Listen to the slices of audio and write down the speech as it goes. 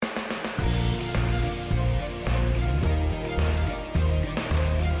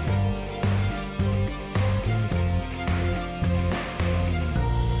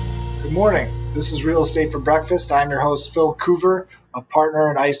morning. This is Real Estate for Breakfast. I'm your host, Phil Coover, a partner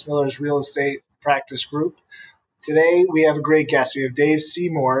in Ice Miller's Real Estate Practice Group. Today, we have a great guest. We have Dave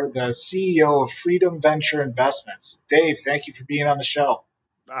Seymour, the CEO of Freedom Venture Investments. Dave, thank you for being on the show.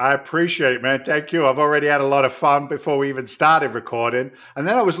 I appreciate it, man. Thank you. I've already had a lot of fun before we even started recording. And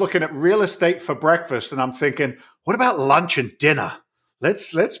then I was looking at Real Estate for Breakfast, and I'm thinking, what about lunch and dinner?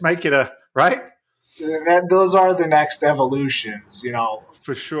 Let's make it right? And those are the next evolutions,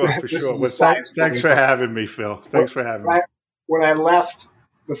 For sure. Well, Thanks for having me, Phil. Thanks for having me. When I left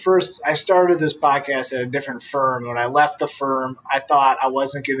I started this podcast at a different firm. When I left the firm, I thought I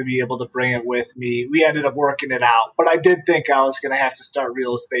wasn't going to be able to bring it with me. We ended up working it out, but I did think I was going to have to start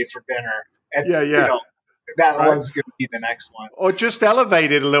Real Estate for Dinner. That was going to be the next one. Or just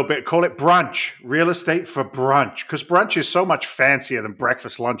elevate it a little bit. Call it brunch. Real Estate for Brunch. Because brunch is so much fancier than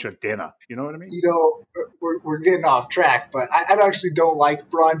breakfast, lunch, or dinner. You know what I mean? We're getting off track, but I actually don't like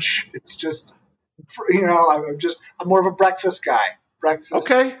brunch. It's just, I'm more of a breakfast guy.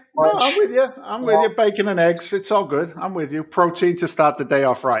 Breakfast. Okay. No, I'm with you. I'm with you. Bacon and eggs. It's all good. I'm with you. Protein to start the day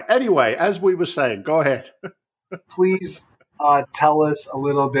off right. Anyway, as we were saying, go ahead. Please tell us a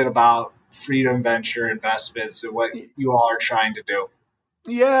little bit about Freedom Venture Investments and what you all are trying to do.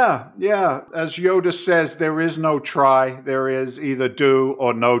 Yeah. As Yoda says, there is no try. There is either do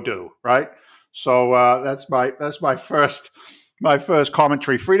or no do, right? So that's my first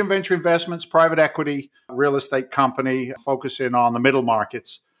commentary. Freedom Venture Investments, private equity, real estate company focusing on the middle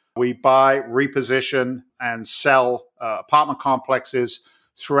markets. We buy, reposition, and sell apartment complexes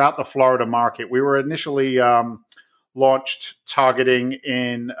throughout the Florida market. We were initially launched targeting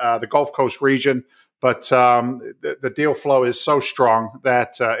in the Gulf Coast region, but the deal flow is so strong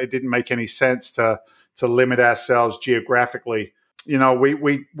that it didn't make any sense to limit ourselves geographically.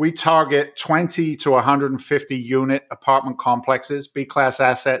 We target 20 to 150 unit apartment complexes, B-class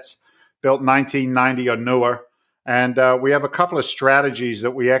assets, built 1990 or newer. And we have a couple of strategies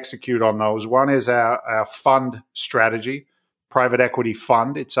that we execute on those. One is our fund strategy, private equity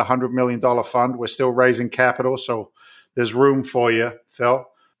fund. It's a $100 million fund. We're still raising capital, so there's room for you, Phil.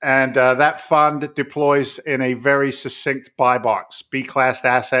 And that fund deploys in a very succinct buy box, B-class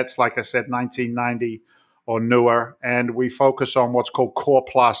assets, like I said, 1990 or newer, and we focus on what's called core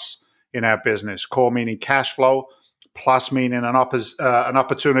plus in our business. Core meaning cash flow, plus meaning an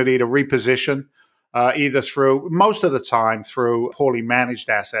opportunity to reposition, either through, most of the time, through poorly managed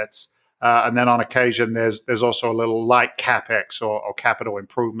assets, and then on occasion there's also a little light capex or capital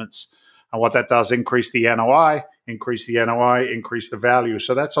improvements. And what that does, increase the NOI, increase the value.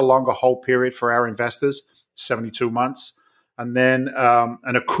 So that's a longer hold period for our investors, 72 months. And then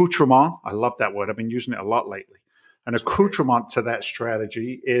an accoutrement, I love that word. I've been using it a lot lately. An accoutrement to that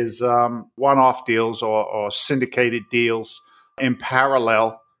strategy is one-off deals or syndicated deals in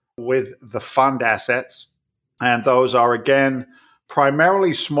parallel with the fund assets. And those are, again,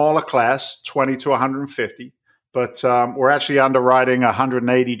 primarily smaller class, 20 to 150. But we're actually underwriting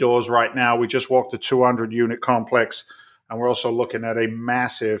 180 doors right now. We just walked a 200-unit complex. And we're also looking at a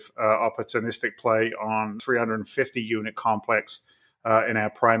massive opportunistic play on 350-unit complex in our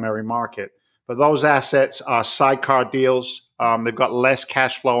primary market. But those assets are sidecar deals. They've got less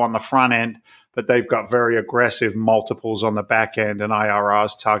cash flow on the front end, but they've got very aggressive multiples on the back end and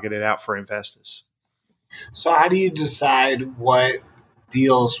IRRs targeted out for investors. So how do you decide what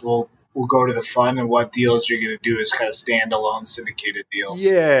deals will go to the fund and what deals you're going to do as kind of standalone syndicated deals?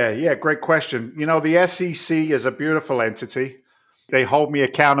 Yeah, great question. The SEC is a beautiful entity. They hold me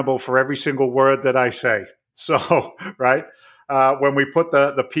accountable for every single word that I say. So, right, when we put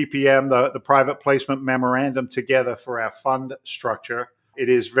the PPM, the private placement memorandum together for our fund structure, it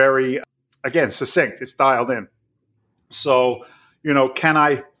is very, again, succinct. It's dialed in. So, can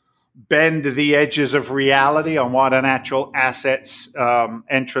I bend the edges of reality on what an actual assets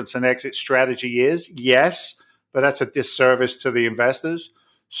entrance and exit strategy is? Yes, but that's a disservice to the investors.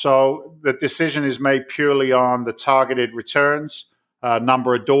 So the decision is made purely on the targeted returns,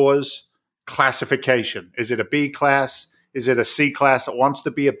 number of doors, classification. Is it a B class? Is it a C class that wants to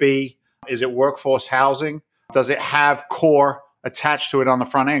be a B? Is it workforce housing? Does it have core attached to it on the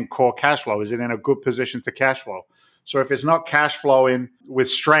front end, core cash flow? Is it in a good position to cash flow? So if it's not cash flowing with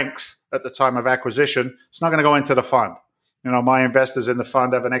strength at the time of acquisition, it's not going to go into the fund. My investors in the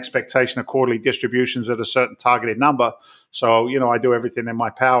fund have an expectation of quarterly distributions at a certain targeted number. So, I do everything in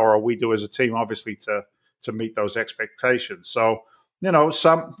my power, or we do as a team, obviously, to meet those expectations. So, in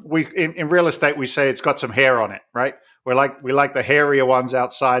real estate, we say it's got some hair on it, right? We like the hairier ones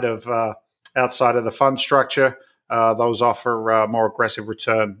outside of the fund structure. Those offer more aggressive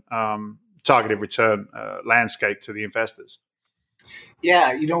return, targeted return landscape to the investors.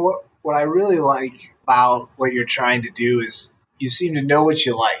 Yeah, you know what I really like about what you're trying to do is you seem to know what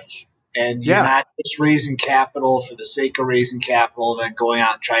you like. And you're Yeah. not just raising capital for the sake of raising capital, then going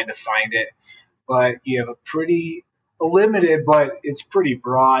out and trying to find it. But you have a pretty limited, but it's pretty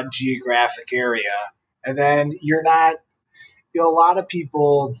broad geographic area. And then you're not, a lot of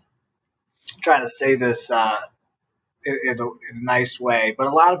people I'm trying to say this in a nice way. But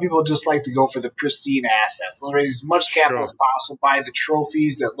a lot of people just like to go for the pristine assets. They'll raise as much capital as Sure. possible, buy the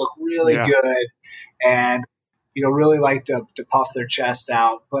trophies that look really Yeah. good, and really like to puff their chest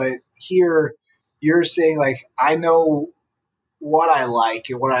out. But here, you're saying like, I know what I like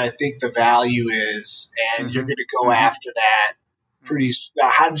and what I think the value is, and you're Hmm. going to go Hmm. after that. Now,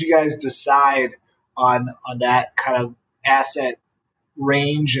 how did you guys decide on that kind of asset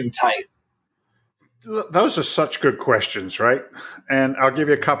range and type? Those are such good questions, right? And I'll give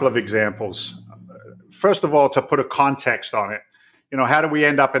you a couple of examples. First of all, to put a context on it, how do we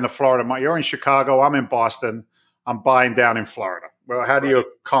end up in the Florida market? You're in Chicago, I'm in Boston, I'm buying down in Florida. Well, how do you Right.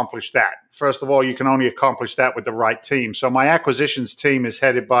 accomplish that? First of all, you can only accomplish that with the right team. So my acquisitions team is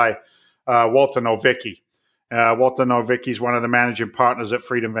headed by Walter Novicki. Walter Novicki is one of the managing partners at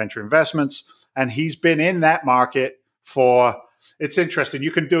Freedom Venture Investments, and he's been in that market for, it's interesting,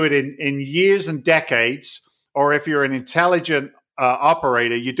 you can do it in years and decades, or if you're an intelligent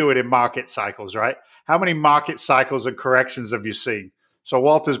operator, you do it in market cycles, right? How many market cycles and corrections have you seen? So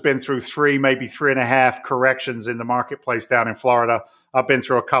Walter's been through three, maybe three and a half corrections in the marketplace down in Florida. I've been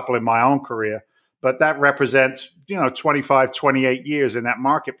through a couple in my own career, but that represents, 25, 28 years in that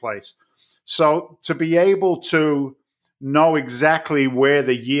marketplace. So to be able to know exactly where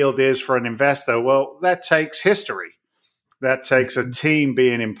the yield is for an investor, well, that takes history. That takes a team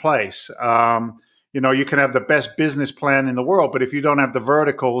being in place. You can have the best business plan in the world, but if you don't have the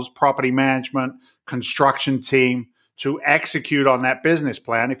verticals, property management, construction team to execute on that business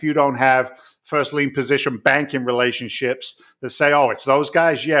plan, if you don't have first lien position banking relationships that say, oh, it's those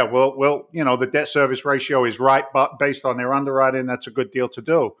guys, yeah, well, the debt service ratio is right, but based on their underwriting, that's a good deal to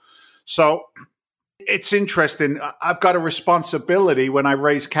do. So it's interesting. I've got a responsibility when I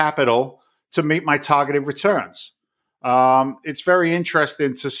raise capital to meet my targeted returns. It's very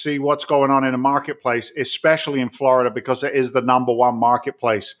interesting to see what's going on in the marketplace, especially in Florida, because it is the number one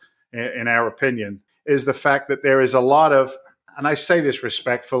marketplace, in our opinion, is the fact that there is a lot of, and I say this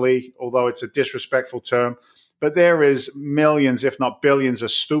respectfully, although it's a disrespectful term, but there is millions, if not billions,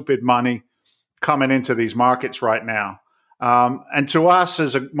 of stupid money coming into these markets right now. And to us,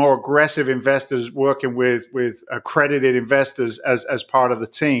 as a more aggressive investors working with accredited investors as part of the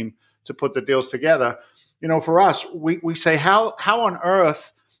team to put the deals together, for us, we say, how on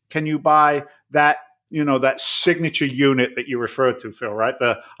earth can you buy that, that signature unit that you referred to, Phil, right?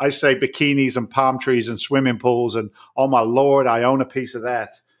 I say bikinis and palm trees and swimming pools and, oh my Lord, I own a piece of that.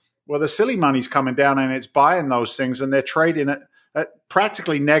 Well, the silly money's coming down and it's buying those things and they're trading it at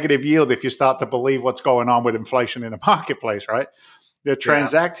practically negative yield if you start to believe what's going on with inflation in the marketplace, right? They're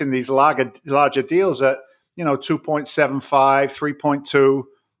transacting these larger deals at, 2.75,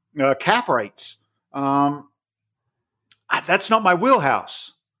 3.2 cap rates. That's not my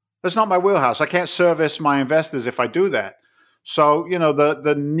wheelhouse. That's not my wheelhouse. I can't service my investors if I do that. So,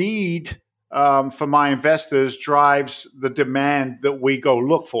 the need for my investors drives the demand that we go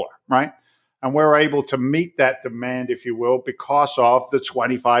look for, right? And we're able to meet that demand, if you will, because of the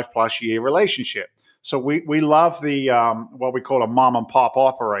 25 plus year relationship. So we love the what we call a mom and pop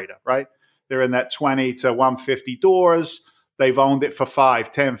operator, right? They're in that 20 to 150 doors. They've owned it for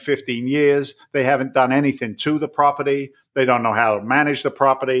 5, 10, 15 years. They haven't done anything to the property. They don't know how to manage the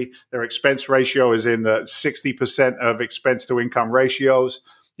property. Their expense ratio is in the 60% of expense to income ratios.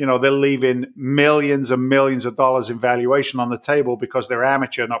 They're leaving millions and millions of dollars in valuation on the table because they're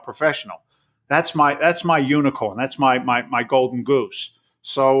amateur, not professional. That's my unicorn. That's my golden goose.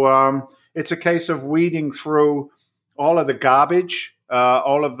 So it's a case of weeding through all of the garbage,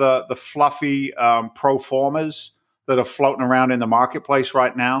 all of the fluffy pro formas that are floating around in the marketplace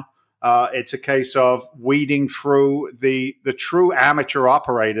right now. It's a case of weeding through the true amateur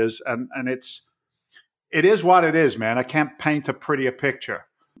operators, and it is what it is, man. I can't paint a prettier picture.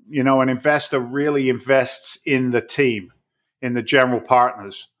 An investor really invests in the team, in the general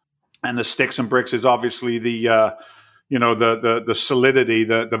partners. And the sticks and bricks is obviously the solidity,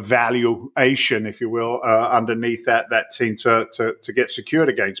 the valuation, if you will, underneath that team to get secured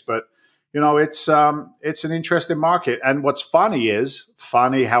against. But it's an interesting market. And what's funny,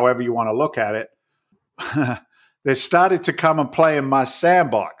 however you want to look at it, they started to come and play in my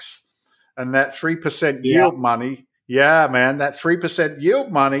sandbox, and that 3% yield money. Yeah, man, that 3%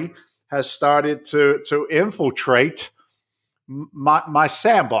 yield money has started to infiltrate my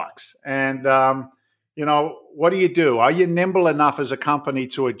sandbox. And, what do? Are you nimble enough as a company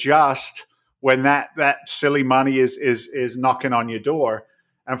to adjust when that silly money is knocking on your door?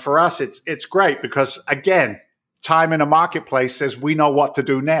 And for us, it's great because, again, time in a marketplace says we know what to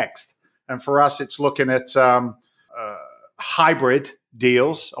do next. And for us, it's looking at hybrid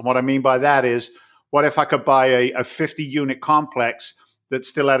deals. And what I mean by that is, what if I could buy a 50-unit complex that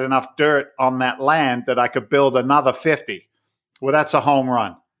still had enough dirt on that land that I could build another 50? Well, that's a home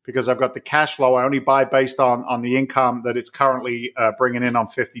run because I've got the cash flow. I only buy based on the income that it's currently bringing in on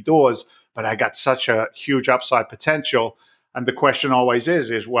 50 doors, but I got such a huge upside potential. And the question always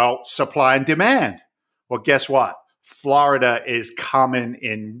is, well, supply and demand. Well, guess what? Florida is coming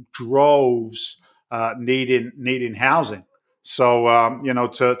in droves, needing housing. So,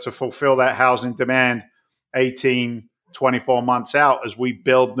 to fulfill that housing demand 18, 24 months out as we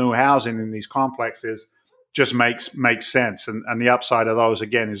build new housing in these complexes just makes sense. And the upside of those,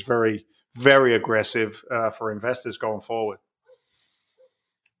 again, is very, very aggressive for investors going forward.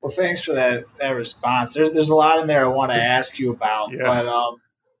 Well, thanks for that response. There's a lot in there I want to ask you about,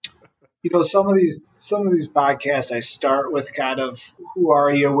 but some of these podcasts I start with kind of who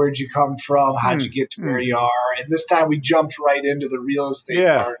are you, where'd you come from, how'd you get to where you are, and this time we jumped right into the real estate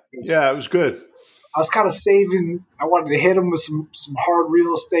part. Yeah, it was good. I was kind of saving. I wanted to hit them with some hard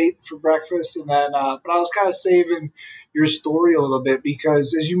real estate for breakfast, and then but I was kind of saving your story a little bit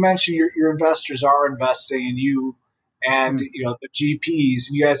because, as you mentioned, your investors are investing in you. And, the GPs,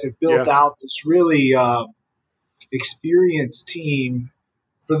 you guys have built out this really experienced team.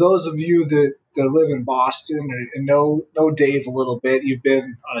 For those of you that live in Boston and know Dave a little bit, you've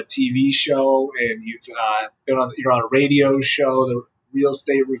been on a TV show and you're on a radio show, the Real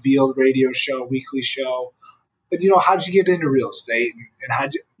Estate Revealed radio show, weekly show. But, how'd you get into real estate and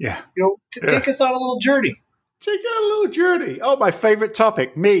how'd you, take us on a little journey? Take us on a little journey. Oh, my favorite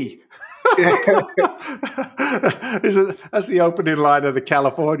topic, me. That's the opening line of the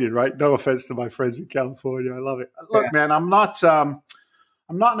Californian, right? No offense to my friends in California. I love it. Look, man, I'm not an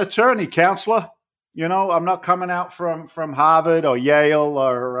attorney, counselor. I'm not coming out from Harvard or Yale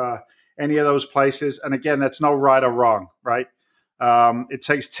or any of those places. And again, that's no right or wrong, right? It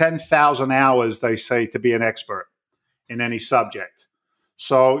takes 10,000 hours, they say, to be an expert in any subject.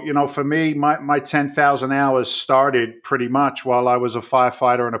 So, for me, my 10,000 hours started pretty much while I was a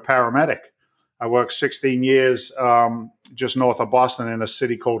firefighter and a paramedic. I worked 16 years just north of Boston in a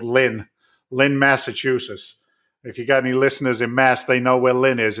city called Lynn, Massachusetts. If you got any listeners in Mass, they know where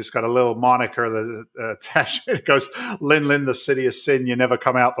Lynn is. It's got a little moniker that attached. It goes, Lynn, the city of sin. You never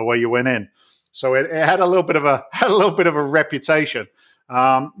come out the way you went in. So it had a little bit of a reputation.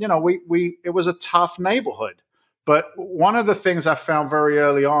 It was a tough neighborhood. But one of the things I found very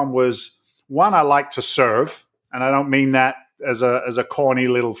early on was, one, I like to serve. And I don't mean that as a corny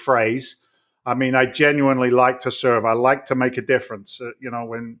little phrase. I mean, I genuinely like to serve. I like to make a difference.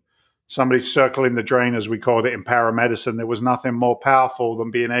 When somebody's circling the drain, as we called it in paramedicine, there was nothing more powerful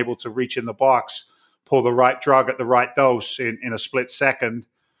than being able to reach in the box, pull the right drug at the right dose in a split second,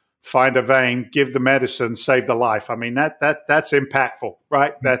 find a vein, give the medicine, save the life. I mean, that's impactful,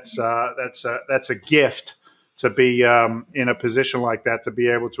 right? That's a gift. To be in a position like that, to be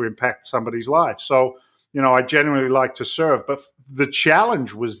able to impact somebody's life. So, I genuinely like to serve. But the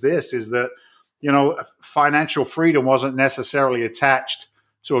challenge was is that, financial freedom wasn't necessarily attached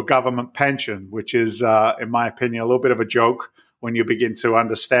to a government pension, which is, in my opinion, a little bit of a joke when you begin to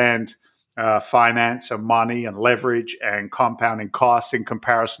understand finance and money and leverage and compounding costs in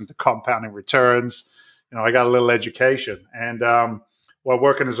comparison to compounding returns. I got a little education. And while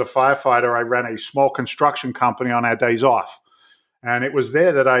working as a firefighter, I ran a small construction company on our days off. And it was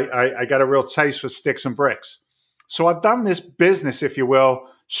there that I got a real taste for sticks and bricks. So I've done this business, if you will,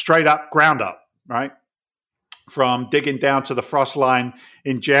 straight up, ground up, right? From digging down to the frost line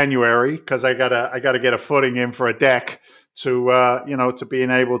in January, because I gotta get a footing in for a deck, to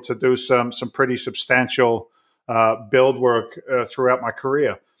being able to do some pretty substantial build work throughout my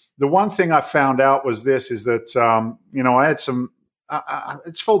career. The one thing I found out was that I had some.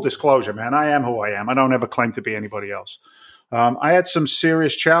 It's full disclosure, man. I am who I am. I don't ever claim to be anybody else. I had some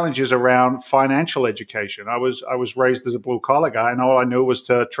serious challenges around financial education. I was raised as a blue collar guy, and all I knew was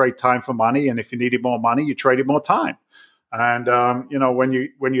to trade time for money. And if you needed more money, you traded more time. And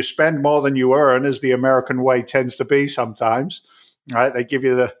when you spend more than you earn, as the American way tends to be sometimes, right? They give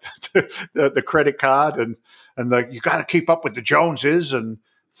you the credit card and you got to keep up with the Joneses and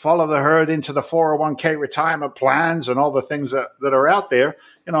follow the herd into the 401k retirement plans and all the things that are out there.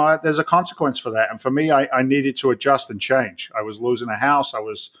 There's a consequence for that. And for me, I needed to adjust and change. I was losing a house.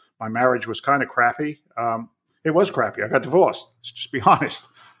 My marriage was kind of crappy. It was crappy. I got divorced. Let's just be honest.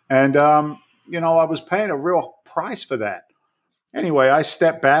 And, I was paying a real price for that. Anyway, I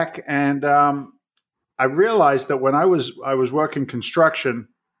stepped back and I realized that when I was working construction,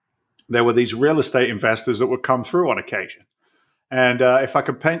 there were these real estate investors that would come through on occasion. And if I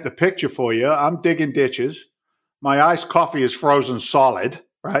could paint the picture for you, I'm digging ditches. My iced coffee is frozen solid,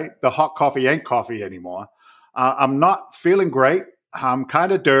 right? The hot coffee ain't coffee anymore. I'm not feeling great. I'm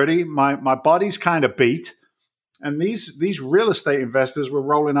kind of dirty. My body's kind of beat. And these real estate investors were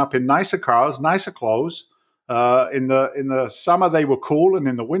rolling up in nicer cars, nicer clothes. In the summer, they were cool, and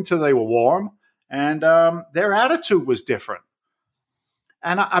in the winter, they were warm. And their attitude was different.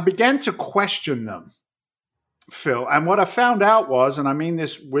 And I began to question them, Phil. And what I found out was, and I mean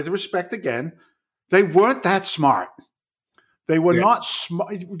this with respect again, they weren't that smart. They were not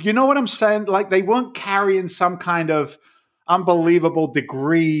smart. You know what I'm saying? Like, they weren't carrying some kind of unbelievable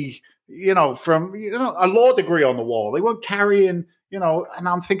degree, from a law degree on the wall. They weren't carrying, and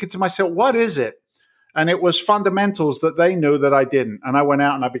I'm thinking to myself, what is it? And it was fundamentals that they knew that I didn't. And I went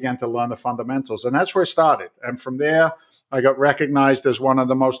out and I began to learn the fundamentals. And that's where it started. And from there, I got recognized as one of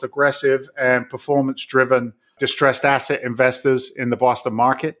the most aggressive and performance-driven distressed asset investors in the Boston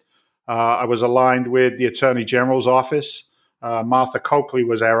market. I was aligned with the Attorney General's office. Martha Coakley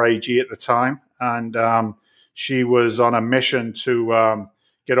was our AG at the time. And she was on a mission to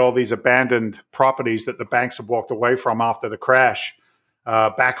get all these abandoned properties that the banks had walked away from after the crash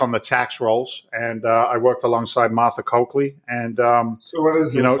back on the tax rolls. And I worked alongside Martha Coakley. And so what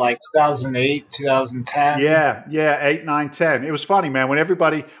is this, like 2008, 2010? Yeah, 8, 9, 10. It was funny, man. When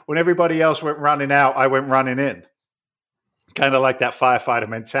everybody else went running out, I went running in. Kind of like that firefighter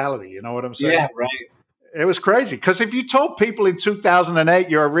mentality. You know what I'm saying? Yeah, right. It was crazy. Because if you told people in 2008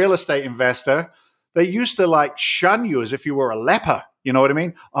 you're a real estate investor, they used to like shun you as if you were a leper. You know what I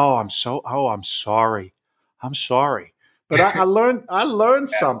mean? I'm sorry. I'm sorry. But I learned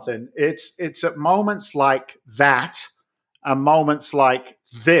something. It's at moments like that and moments like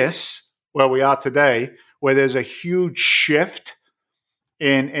this, where we are today, where there's a huge shift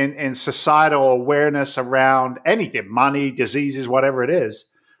in societal awareness around anything, money, diseases, whatever it is.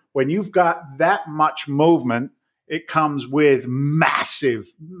 When you've got that much movement, it comes with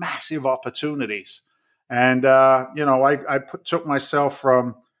massive, massive opportunities. And, I took myself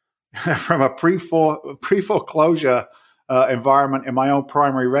from a pre-foreclosure environment in my own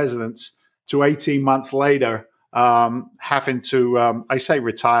primary residence to 18 months later, having to, I say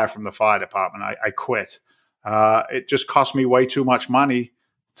retire from the fire department. I quit. It just cost me way too much money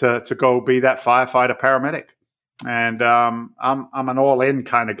to go be that firefighter paramedic. And I'm an all-in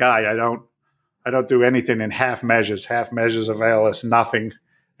kind of guy. I don't do anything in half measures. Half measures avail us nothing.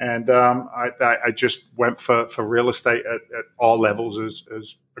 And I just went for real estate at all levels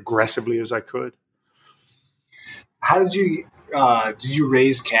as aggressively as I could. How did you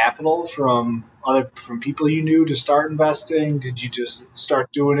raise capital from people you knew to start investing? Did you just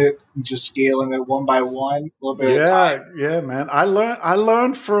start doing it and just scaling it one by one, a little bit at a time? Yeah, man. I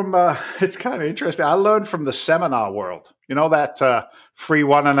learned from. It's kind of interesting. I learned from the seminar world. You know, that free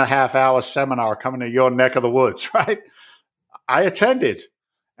 1.5 hour seminar coming to your neck of the woods, right? I attended,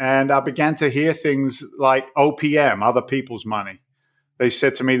 and I began to hear things like OPM, other people's money. They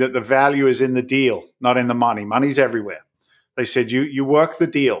said to me that the value is in the deal, not in the money. Money's everywhere. They said, you work the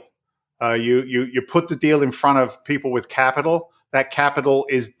deal. You put the deal in front of people with capital. That capital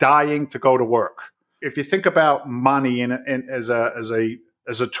is dying to go to work. If you think about money as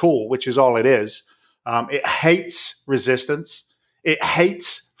a tool, which is all it is, it hates resistance. It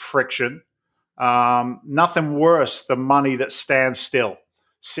hates friction. Nothing worse than money that stands still,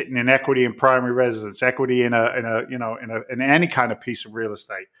 sitting in equity in primary residence, equity in any kind of piece of real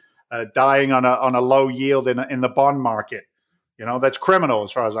estate, dying on a low yield in the bond market. You know, that's criminal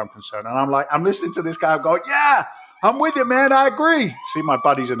as far as I'm concerned. And I'm listening to this guy go, yeah, I'm with you, man. I agree. See my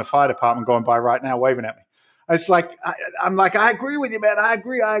buddies in the fire department going by right now, waving at me. It's like, I'm like, I agree with you, man. I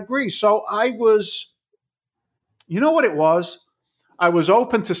agree. So I was, you know what it was? I was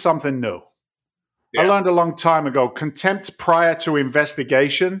open to something new. Yeah. I learned a long time ago, contempt prior to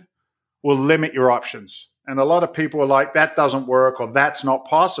investigation will limit your options. And a lot of people are like, that doesn't work or that's not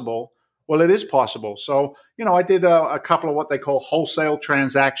possible. Well, it is possible. So, I did a couple of what they call wholesale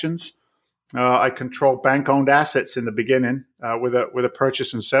transactions. I controlled bank-owned assets in the beginning with a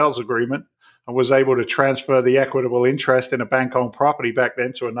purchase and sales agreement. I was able to transfer the equitable interest in a bank-owned property back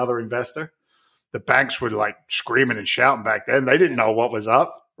then to another investor. The banks were like screaming and shouting back then. They didn't know what was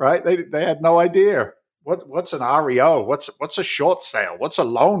up, right? They had no idea. What's an REO? What's a short sale? What's a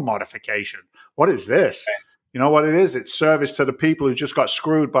loan modification? What is this? You know what it is? It's service to the people who just got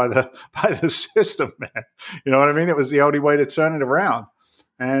screwed by the by the system, man. You know what I mean? It was the only way to turn it around.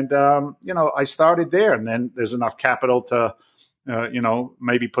 And I started there, and then there's enough capital to,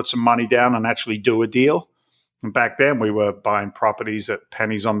 maybe put some money down and actually do a deal. And back then, we were buying properties at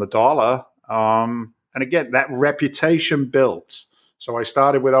pennies on the dollar. And again, that reputation built. So I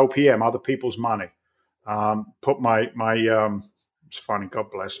started with OPM, other people's money. Put it's funny,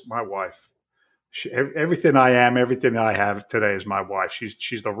 God bless my wife. Everything I am, everything I have today is my wife.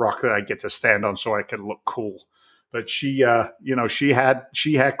 She's the rock that I get to stand on so I can look cool. But she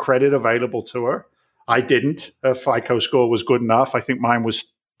had credit available to her. I didn't. Her FICO score was good enough. I think mine was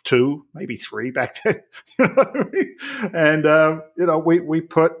 2, maybe 3 back then. You know what I mean? And we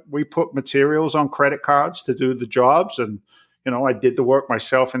put materials on credit cards to do the jobs, and I did the work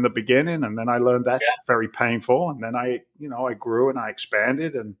myself in the beginning, and then I learned that's very painful, and then I grew and I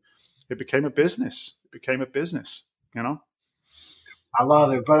expanded, and it became a business. I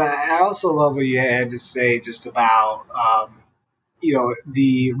love it, but I also love what you had to say just about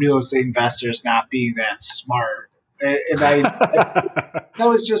the real estate investors not being that smart, and I that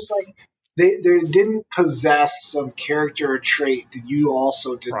was just like they didn't possess some character or trait that you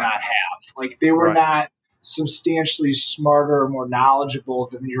also did not have. Like they were not substantially smarter or more knowledgeable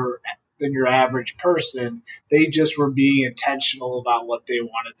than your average person. They just were being intentional about what they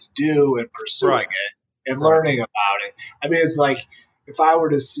wanted to do and pursuing it and learning about it. I mean, it's like if I were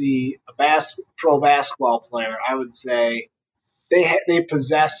to see a pro basketball player, I would say they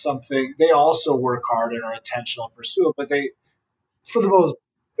possess something. They also work hard and are intentional and pursue it, but they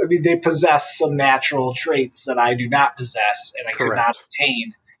possess some natural traits that I do not possess and I could not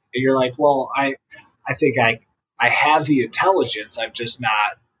attain. And you're like, well, I think I have the intelligence. I've just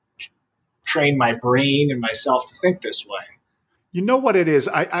not trained my brain and myself to think this way. You know what it is?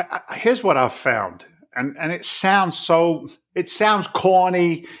 I here's what I've found, and it sounds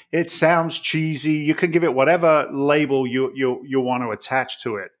corny, it sounds cheesy. You can give it whatever label you want to attach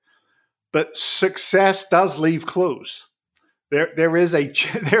to it, but success does leave clues. There is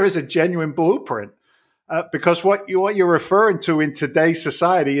a genuine blueprint. Because what you're referring to in today's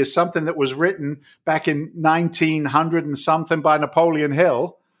society is something that was written back in 1900 and something by Napoleon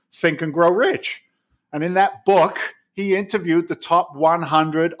Hill, Think and Grow Rich. And in that book, he interviewed the top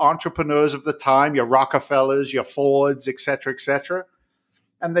 100 entrepreneurs of the time, your Rockefellers, your Fords, et cetera,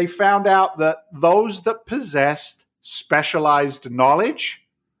 and they found out that those that possessed specialized knowledge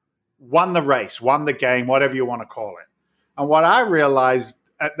won the race, won the game, whatever you want to call it. And what I realized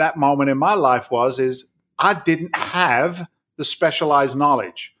at that moment in my life is I didn't have the specialized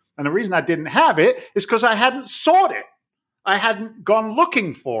knowledge. And the reason I didn't have it is because I hadn't sought it. I hadn't gone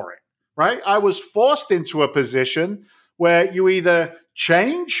looking for it, right? I was forced into a position where you either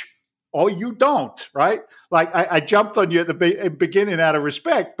change or you don't, right? Like I jumped on you at the beginning out of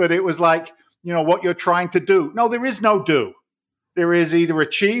respect, but it was like, what you're trying to do. No, there is no do. There is either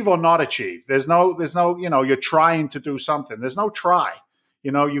achieve or not achieve. There's no, you're trying to do something. There's no try.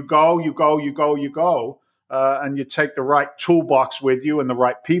 You go. And you take the right toolbox with you and the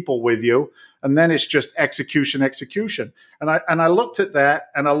right people with you, and then it's just execution. And I looked at that,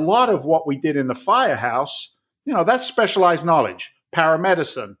 and a lot of what we did in the firehouse, that's specialized knowledge,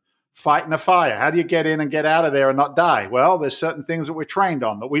 paramedicine, fighting a fire. How do you get in and get out of there and not die? Well, there's certain things that we're trained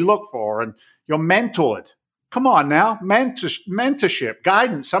on that we look for, and you're mentored. Come on now, mentorship,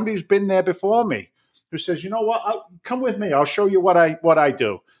 guidance. Somebody who's been there before me, who says, you know what, come with me. I'll show you what I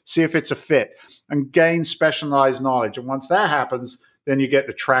do. See if it's a fit and gain specialized knowledge. And once that happens, then you get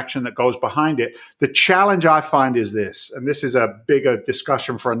the traction that goes behind it. The challenge I find is this, and this is a bigger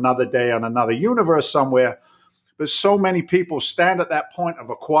discussion for another day on another universe somewhere, but so many people stand at that point of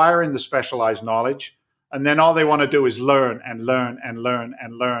acquiring the specialized knowledge, and then all they want to do is learn and learn and learn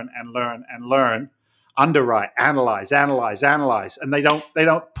and learn and learn and learn. Underwrite, analyze, and they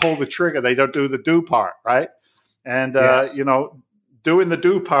don't pull the trigger. They don't do the do part, right? And doing the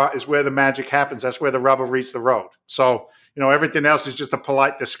do part is where the magic happens. That's where the rubber meets the road. So everything else is just a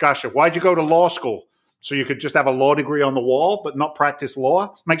polite discussion. Why'd you go to law school? So you could just have a law degree on the wall but not practice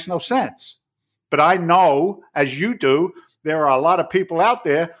law? Makes no sense. But I know, as you do, there are a lot of people out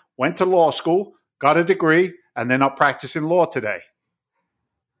there went to law school, got a degree, and they're not practicing law today.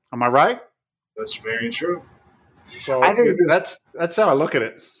 Am I right? That's very true. So I think that's how I look at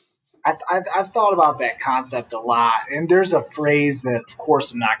it. I've thought about that concept a lot, and there's a phrase that, of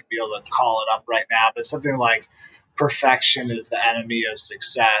course, I'm not going to be able to call it up right now, but something like "perfection is the enemy of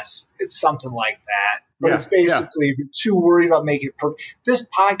success." It's something like that, but it's basically if you're too worried about making it perfect. This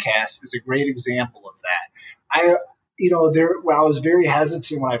podcast is a great example of that. I was very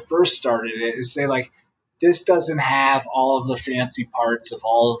hesitant when I first started it to say like, this doesn't have all of the fancy parts of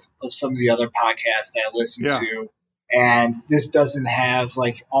of some of the other podcasts I listen Yeah. to. And this doesn't have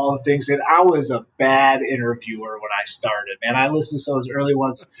like all the things. And I was a bad interviewer when I started, man. I listened to some of those early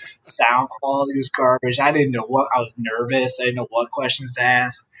ones. Sound quality was garbage. I didn't know I was nervous. I didn't know what questions to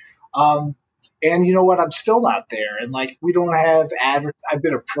ask. Um, and you know what? I'm still not there. And like, we don't have I've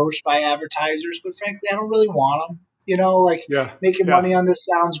been approached by advertisers, but frankly, I don't really want them. You know, like Yeah. making Yeah. money on this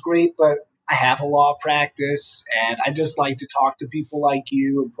sounds great, but I have a law practice and I just like to talk to people like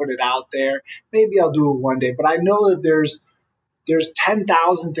you and put it out there. Maybe I'll do it one day, but I know that there's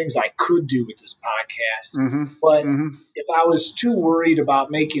 10,000 things I could do with this podcast. Mm-hmm. But Mm-hmm. if I was too worried about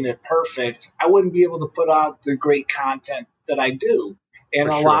making it perfect, I wouldn't be able to put out the great content that I do. And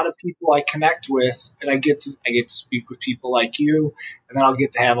For a sure. lot of people I connect with, and I get to speak with people like you, and then I'll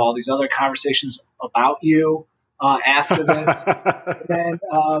get to have all these other conversations about you after this. And then,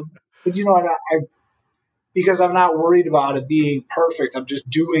 but you know what? Because I'm not worried about it being perfect. I'm just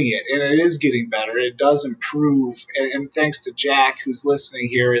doing it, and it is getting better. It does improve, and thanks to Jack, who's listening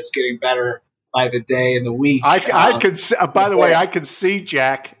here, it's getting better by the day and the week. I can. By the way, I can see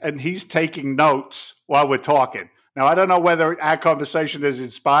Jack, and he's taking notes while we're talking. Now, I don't know whether our conversation is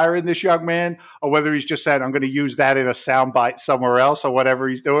inspiring this young man or whether he's just saying, I'm going to use that in a soundbite somewhere else or whatever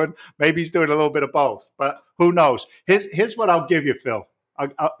he's doing. Maybe he's doing a little bit of both, but who knows? Here's what I'll give you, Phil.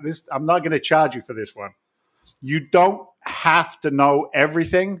 I'm not going to charge you for this one. You don't have to know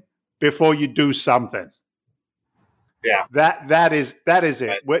everything before you do something. Yeah. That is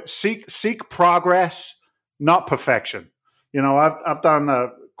it. Right. Seek progress, not perfection. You know, I've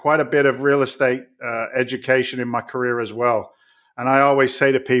done quite a bit of real estate education in my career as well. And I always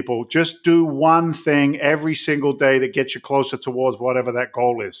say to people, just do one thing every single day that gets you closer towards whatever that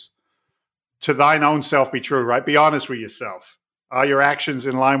goal is. To thine own self be true, right? Be honest with yourself. Are your actions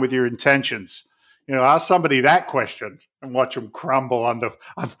in line with your intentions? You know, ask somebody that question and watch them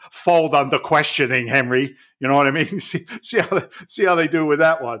fold under questioning, Henry. You know what I mean? See how they do with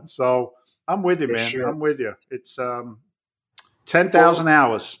that one. So I'm with you, man. Sure. I'm with you. It's 10,000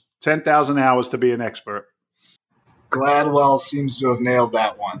 hours. 10,000 hours to be an expert. Gladwell seems to have nailed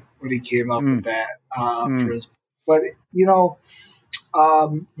that one when he came up with that. But you know,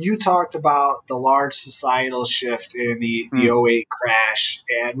 you talked about the large societal shift in the 08 crash,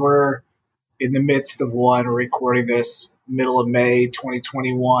 and we're in the midst of one. We're recording this middle of May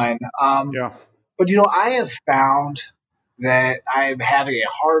 2021. But, you know, I have found that I'm having a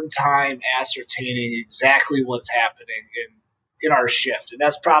hard time ascertaining exactly what's happening in our shift. And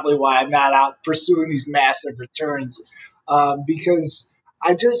that's probably why I'm not out pursuing these massive returns because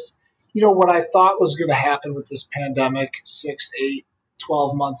I just, you know, what I thought was going to happen with this pandemic 6, 8,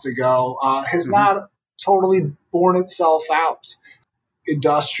 12 months ago has not totally borne itself out.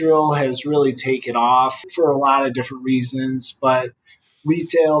 Industrial has really taken off for a lot of different reasons, but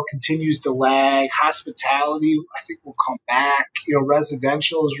retail continues to lag. Hospitality, I think, will come back. You know,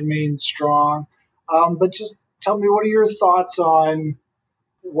 residential has remained strong. But just tell me, what are your thoughts on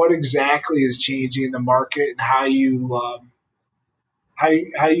what exactly is changing in the market and how you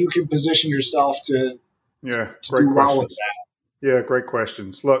can position yourself to great do well questions. with that? Yeah, great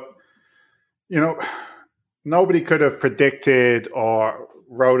questions. Look, you know, nobody could have predicted or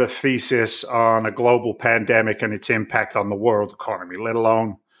wrote a thesis on a global pandemic and its impact on the world economy, let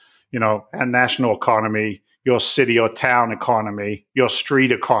alone, you know, a national economy, your city or town economy, your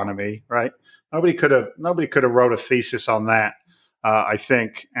street economy, right? Nobody could have wrote a thesis on that, I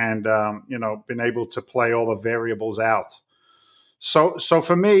think, and you know, been able to play all the variables out. So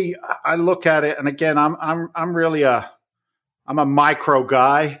for me, I look at it, and again, I'm really I'm a micro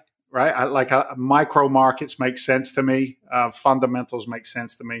guy. Right, micro markets make sense to me. Fundamentals make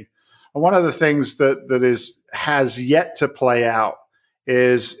sense to me. And one of the things that has yet to play out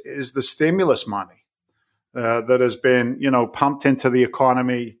is the stimulus money that has been, you know, pumped into the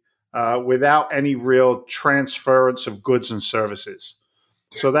economy without any real transference of goods and services.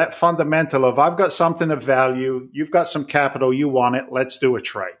 So that fundamental of I've got something of value, you've got some capital, you want it, let's do a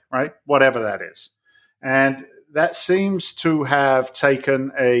trade, right? Whatever that is, and that seems to have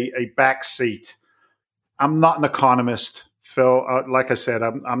taken a back seat. I'm not an economist, Phil. Like I said,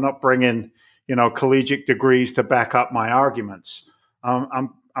 I'm not bringing, you know, collegiate degrees to back up my arguments. I'm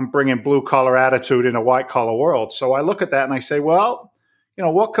bringing blue collar attitude in a white collar world. So I look at that and I say, well, you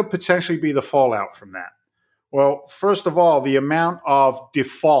know, what could potentially be the fallout from that? Well, first of all, the amount of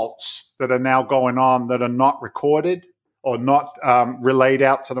defaults that are now going on that are not recorded or not relayed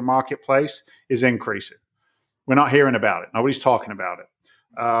out to the marketplace is increasing. We're not hearing about it. Nobody's talking about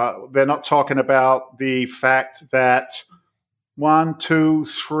it. They're not talking about the fact that 1, 2,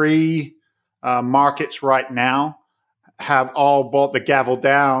 3 markets right now have all brought the gavel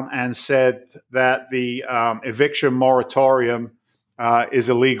down and said that the eviction moratorium is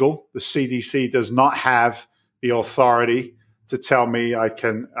illegal. The CDC does not have the authority to tell me I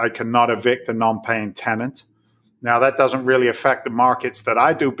cannot evict a non-paying tenant. Now, that doesn't really affect the markets that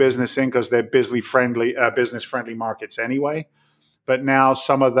I do business in because they're business-friendly markets anyway. But now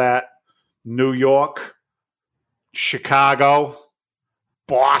some of that New York, Chicago,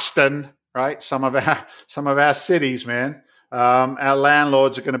 Boston, right? Some of our cities, man. Our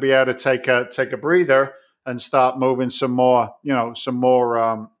landlords are going to be able to take a breather and start moving some more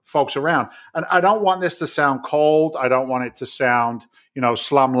folks around. And I don't want this to sound cold. I don't want it to sound,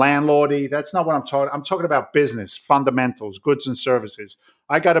 slum landlordy. That's not what I'm talking. I'm talking about business fundamentals, goods and services.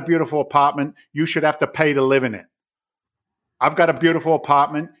 I got a beautiful apartment. You should have to pay to live in it. I've got a beautiful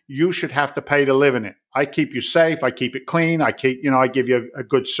apartment. You should have to pay to live in it. I keep you safe. I keep it clean. I give you a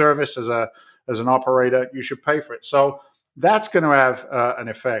good service as an operator. You should pay for it. So that's going to have an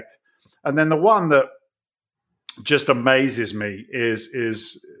effect. And then the one that just amazes me is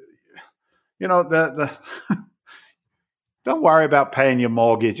the don't worry about paying your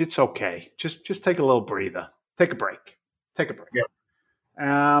mortgage. It's okay. Just take a little breather. Take a break. Yeah.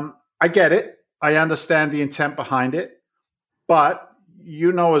 I get it. I understand the intent behind it. But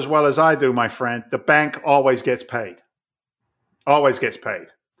you know as well as I do, my friend, the bank always gets paid. Always gets paid.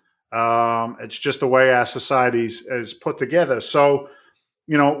 It's just the way our society is put together. So,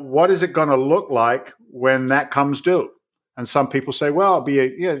 what is it going to look like when that comes due? And some people say, well, it'll be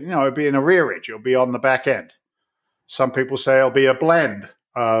an arrearage. It'll be on the back end. Some people say it'll be a blend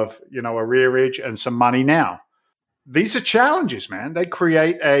of, arrearage and some money now. These are challenges, man. They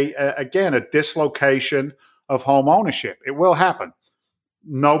create a dislocation of home ownership. It will happen.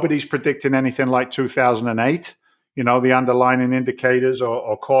 Nobody's predicting anything like 2008. The underlying indicators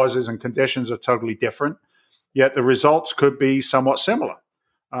or causes and conditions are totally different, yet the results could be somewhat similar.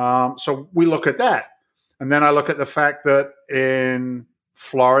 So we look at that. And then I look at the fact that in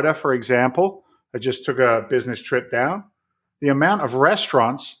Florida, for example, I just took a business trip down. The amount of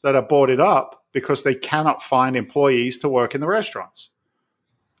restaurants that are boarded up because they cannot find employees to work in the restaurants.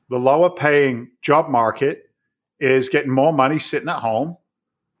 The lower paying job market is getting more money sitting at home,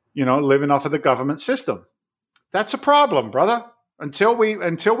 living off of the government system. That's a problem, brother. Until we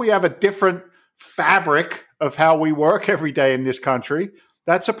have a different fabric of how we work every day in this country,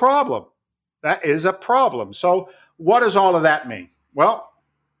 that's a problem. That is a problem. So what does all of that mean? Well,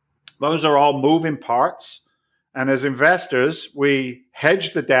 those are all moving parts. And as investors, we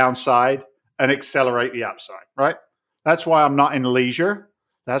hedge the downside and accelerate the upside, right? That's why I'm not in leisure.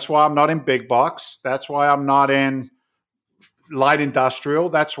 That's why I'm not in big box. That's why I'm not in light industrial.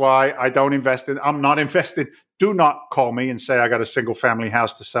 That's why I'm not invested. Do not call me and say I got a single family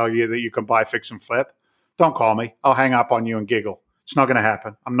house to sell you that you can buy, fix, and flip. Don't call me. I'll hang up on you and giggle. It's not going to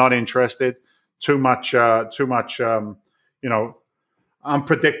happen. I'm not interested. Too much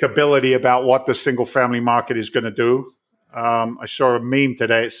unpredictability about what the single family market is going to do. I saw a meme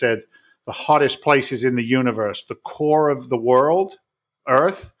today. It said the hottest places in the universe, the core of the world,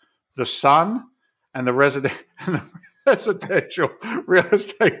 Earth, the sun, and the residential real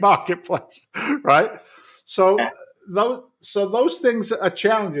estate marketplace, right? So those things are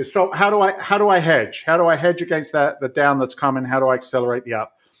challenges. So how do I hedge? How do I hedge against the down that's coming? How do I accelerate the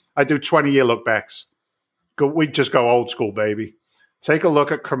up? I do 20-year look backs. We just go old school, baby. Take a look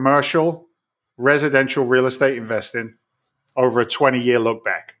at commercial residential real estate investing over a 20-year look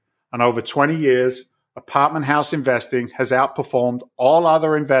back. And over 20 years, apartment house investing has outperformed all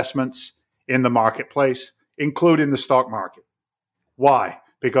other investments in the marketplace, including the stock market. Why?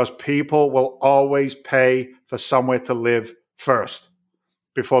 Because people will always pay for somewhere to live first.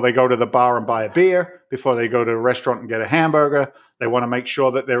 Before they go to the bar and buy a beer, before they go to a restaurant and get a hamburger, they want to make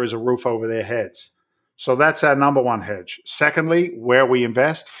sure that there is a roof over their heads. So that's our number one hedge. Secondly, where we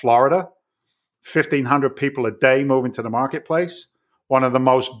invest, Florida, 1,500 people a day moving to the marketplace, one of the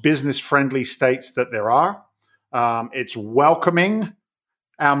most business-friendly states that there are. It's welcoming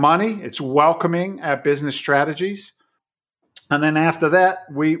our money. It's welcoming our business strategies. And then after that,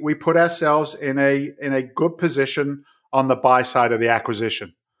 we put ourselves in a good position on the buy side of the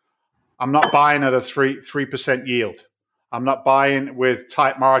acquisition. I'm not buying at a 3% yield. I'm not buying with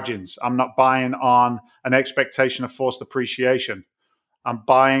tight margins. I'm not buying on an expectation of forced appreciation. I'm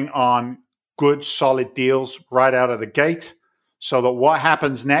buying on good, solid deals right out of the gate so that what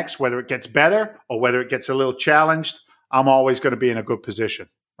happens next, whether it gets better or whether it gets a little challenged, I'm always going to be in a good position,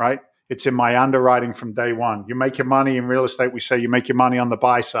 right? It's in my underwriting from day one. You make your money in real estate. We say you make your money on the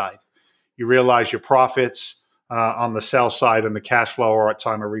buy side. You realize your profits on the sell side and the cash flow or at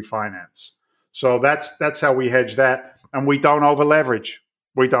time of refinance. So that's how we hedge that, and we don't over leverage.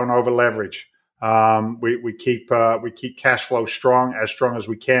 We keep cash flow strong as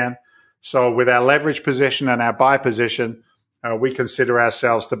we can. So with our leverage position and our buy position, we consider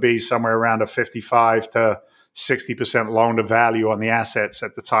ourselves to be somewhere around a 55 to 60% loan to value on the assets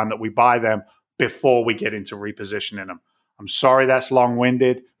at the time that we buy them before we get into repositioning them. I'm sorry that's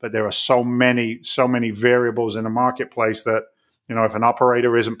long-winded, but there are so many variables in the marketplace that, if an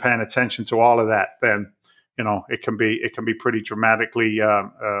operator isn't paying attention to all of that, then, it can be pretty dramatically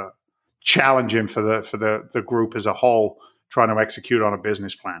challenging for the group as a whole trying to execute on a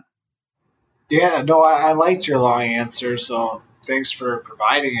business plan. Yeah, no, I liked your long answer, so thanks for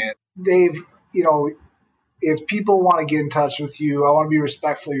providing it. Dave, if people want to get in touch with you, I want to be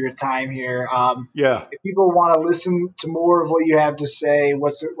respectful of your time here. If people want to listen to more of what you have to say,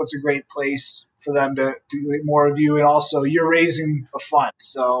 what's a great place for them to get more of you? And also, you're raising a fund,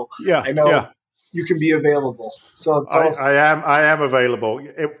 so I know you can be available. So I am available.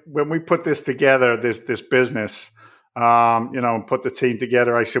 When we put this together, this business, put the team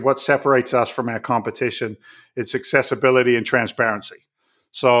together, I said, what separates us from our competition? It's accessibility and transparency.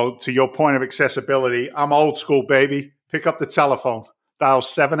 So to your point of accessibility, I'm old school, baby. Pick up the telephone, dial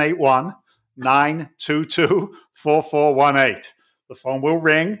 781-922-4418. The phone will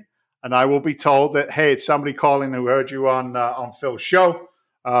ring, and I will be told that, hey, it's somebody calling who heard you on Phil's show.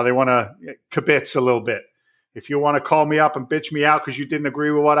 They want to kibitz a little bit. If you want to call me up and bitch me out because you didn't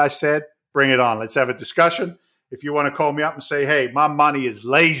agree with what I said, bring it on. Let's have a discussion. If you want to call me up and say, hey, my money is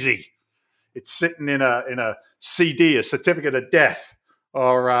lazy, it's sitting in a CD, a certificate of death,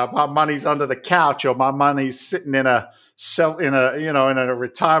 or my money's under the couch, or my money's sitting in a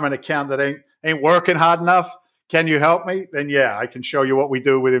retirement account that ain't working hard enough. Can you help me? Then I can show you what we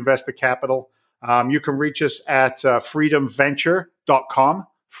do with Investor Capital. You can reach us at freedomventure.com.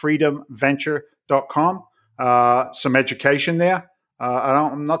 Freedomventure.com. Some education there.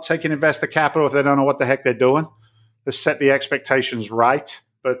 I'm not taking Investor Capital if they don't know what the heck they're doing. Let's set the expectations right.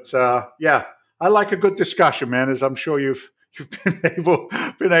 But I like a good discussion, man, as I'm sure you've been able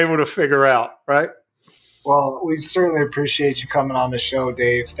to figure out, right? Well, we certainly appreciate you coming on the show,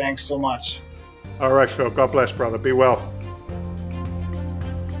 Dave. Thanks so much. All right, Phil. God bless, brother. Be well.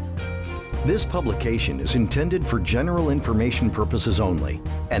 This publication is intended for general information purposes only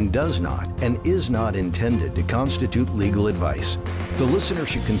and does not and is not intended to constitute legal advice. The listener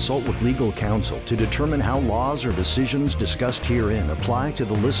should consult with legal counsel to determine how laws or decisions discussed herein apply to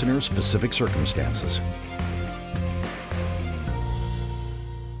the listener's specific circumstances.